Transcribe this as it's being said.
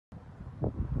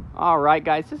All right,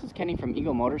 guys, this is Kenny from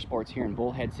Eagle Motorsports here in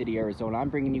Bullhead City, Arizona. I'm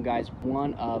bringing you guys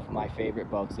one of my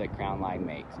favorite boats that Crownline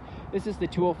makes. This is the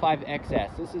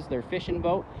 205XS. This is their fishing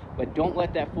boat, but don't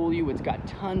let that fool you. It's got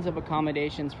tons of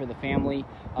accommodations for the family.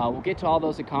 We'll get to all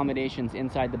those accommodations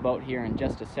inside the boat here in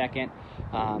just a second.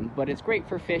 But it's great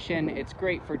for fishing. It's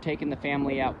great for taking the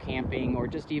family out camping or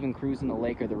just even cruising the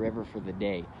lake or the river for the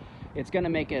day. It's going to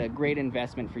make it a great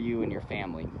investment for you and your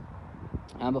family.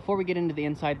 Before we get into the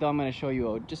inside though, I'm going to show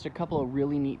you just a couple of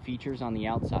really neat features on the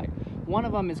outside. One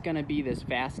of them is going to be this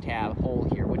fast tab hole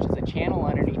here, which is a channel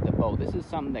underneath the boat. This is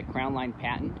something that Crownline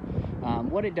patented.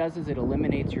 What it does is it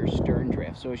eliminates your stern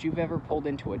drift. So as you've ever pulled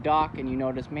into a dock and you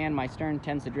notice, man, my stern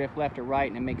tends to drift left or right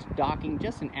and it makes docking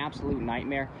just an absolute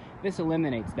nightmare, this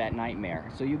eliminates that nightmare.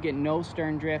 So you get no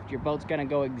stern drift, your boat's going to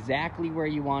go exactly where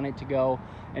you want it to go,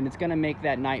 and it's going to make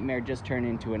that nightmare just turn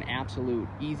into an absolute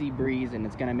easy breeze, and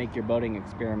it's going to make your boating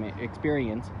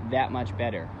experience that much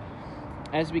better.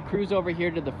 As we cruise over here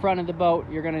to the front of the boat,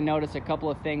 you're going to notice a couple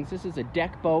of things. This is a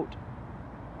deck boat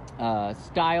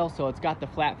style, so it's got the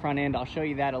flat front end. I'll show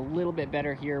you that a little bit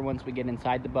better here once we get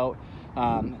inside the boat.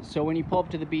 So when you pull up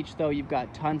to the beach though, you've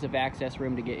got tons of access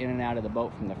room to get in and out of the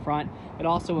boat from the front. It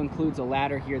also includes a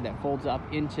ladder here that folds up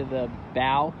into the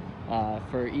bow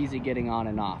for easy getting on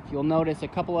and off. You'll notice a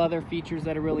couple other features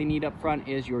that are really neat up front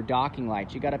is your docking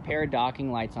lights. You got a pair of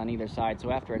docking lights on either side,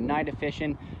 so after a night of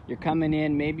fishing, you're coming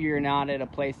in, maybe you're not at a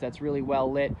place that's really well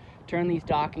lit, turn these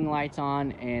docking lights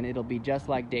on and it'll be just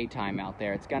like daytime out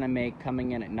there. It's gonna make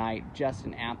coming in at night just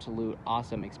an absolute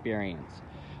awesome experience.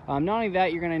 Not only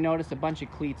that, you're going to notice a bunch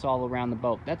of cleats all around the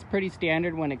boat. That's pretty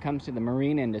standard when it comes to the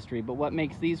marine industry, but what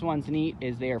makes these ones neat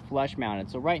is they are flush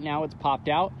mounted. So right now it's popped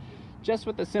out. Just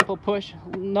with a simple push,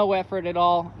 no effort at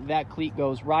all, that cleat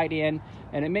goes right in,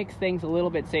 and it makes things a little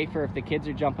bit safer if the kids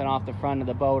are jumping off the front of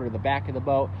the boat or the back of the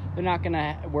boat. They're not going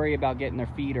to worry about getting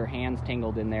their feet or hands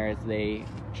tangled in there as they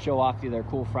show off either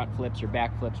cool front flips or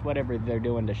back flips, whatever they're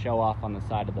doing to show off on the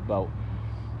side of the boat.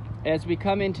 As we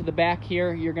come into the back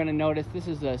here, you're going to notice this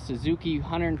is a Suzuki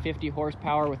 150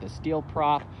 horsepower with a steel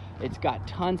prop. It's got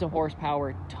tons of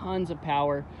horsepower, tons of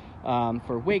power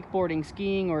for wakeboarding,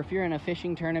 skiing, or if you're in a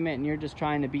fishing tournament and you're just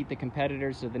trying to beat the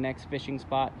competitors to the next fishing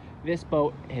spot, this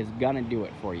boat is going to do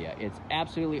it for you. It's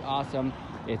absolutely awesome.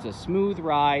 It's a smooth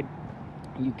ride.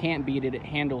 You can't beat it. It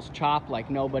handles chop like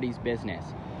nobody's business.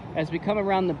 As we come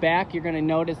around the back, you're going to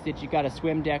notice that you got a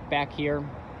swim deck back here.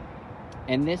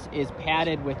 And this is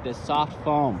padded with this soft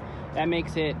foam. That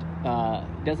makes it,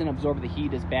 doesn't absorb the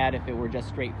heat as bad if it were just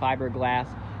straight fiberglass.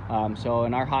 So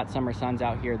in our hot summer suns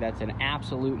out here, that's an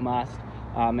absolute must.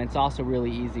 It's also really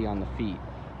easy on the feet.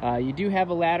 You do have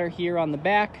a ladder here on the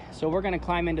back, so we're gonna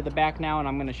climb into the back now and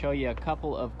I'm gonna show you a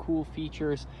couple of cool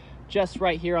features just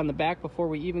right here on the back before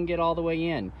we even get all the way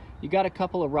in. You got a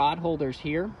couple of rod holders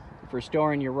here for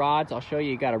storing your rods. I'll show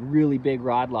you, you got a really big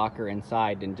rod locker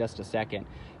inside in just a second.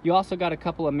 You also got a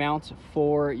couple of mounts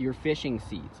for your fishing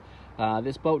seats.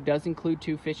 This boat does include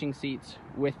 2 fishing seats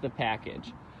with the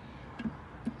package.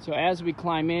 So as we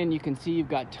climb in, you can see you've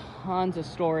got tons of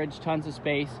storage, tons of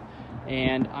space,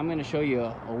 and I'm going to show you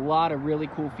a lot of really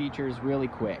cool features really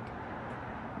quick.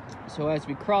 So as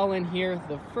we crawl in here,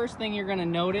 the first thing you're going to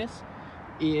notice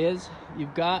is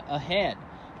you've got a head.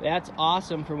 That's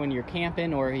awesome for when you're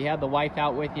camping or you have the wife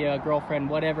out with you, a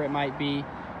girlfriend, whatever it might be.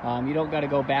 You don't got to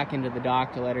go back into the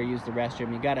dock to let her use the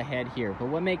restroom. You got a head here. But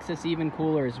what makes this even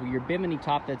cooler is your bimini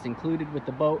top that's included with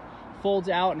the boat folds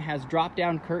out and has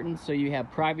drop-down curtains so you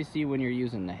have privacy when you're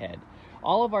using the head.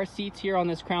 All of our seats here on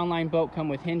this Crownline boat come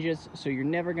with hinges, so you're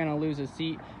never going to lose a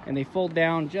seat, and they fold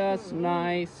down just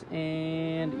nice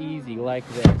and easy like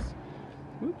this.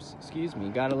 Oops, excuse me.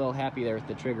 Got a little happy there with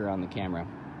the trigger on the camera.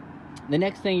 The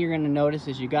next thing you're going to notice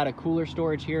is you got a cooler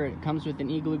storage here. It comes with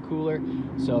an igloo cooler,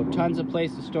 so tons of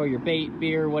place to store your bait,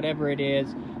 beer, whatever it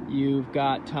is. You've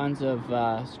got tons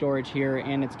of storage here,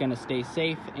 and it's going to stay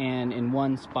safe and in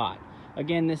one spot.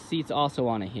 Again, this seat's also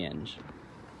on a hinge.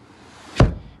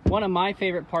 One of my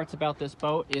favorite parts about this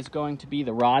boat is going to be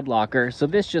the rod locker. So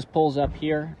this just pulls up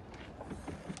here,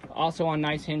 also on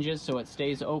nice hinges so it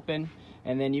stays open.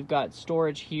 And then you've got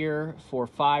storage here for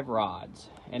 5 rods.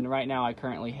 And right now I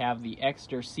currently have the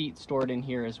extra seat stored in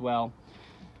here as well.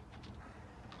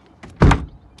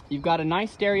 You've got a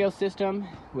nice stereo system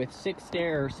with 6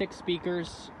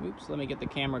 speakers. Oops, let me get the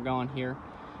camera going here.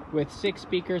 With 6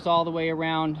 speakers all the way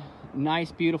around.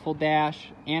 Nice, beautiful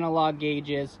dash, analog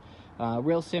gauges,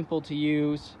 real simple to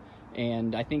use,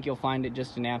 and I think you'll find it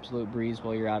just an absolute breeze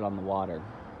while you're out on the water.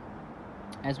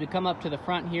 As we come up to the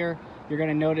front here, you're going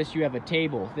to notice you have a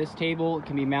table. This table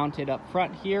can be mounted up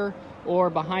front here, or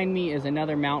behind me is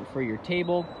another mount for your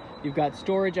table. You've got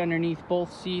storage underneath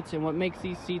both seats, and what makes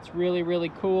these seats really, really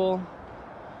cool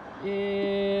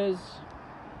is,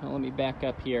 well, let me back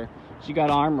up here. So you got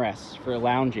armrests for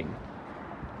lounging.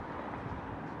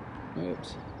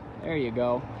 Oops, there you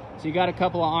go. So you got a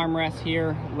couple of armrests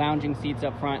here, lounging seats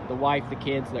up front. The wife, the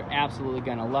kids, they're absolutely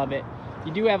gonna love it.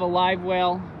 You do have a live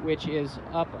well, which is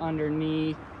up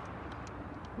underneath.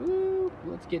 Woo,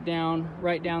 let's get down,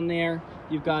 right down there.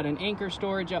 You've got an anchor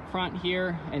storage up front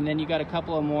here, and then you got a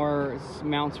couple of more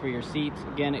mounts for your seats.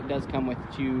 Again, it does come with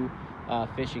 2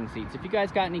 fishing seats. If you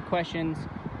guys got any questions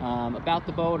about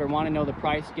the boat or want to know the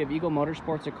price, give Eagle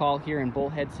Motorsports a call here in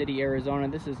Bullhead City, Arizona.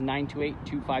 This is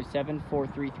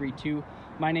 928-257-4332.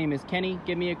 My name is Kenny.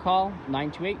 Give me a call,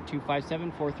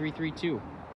 928-257-4332.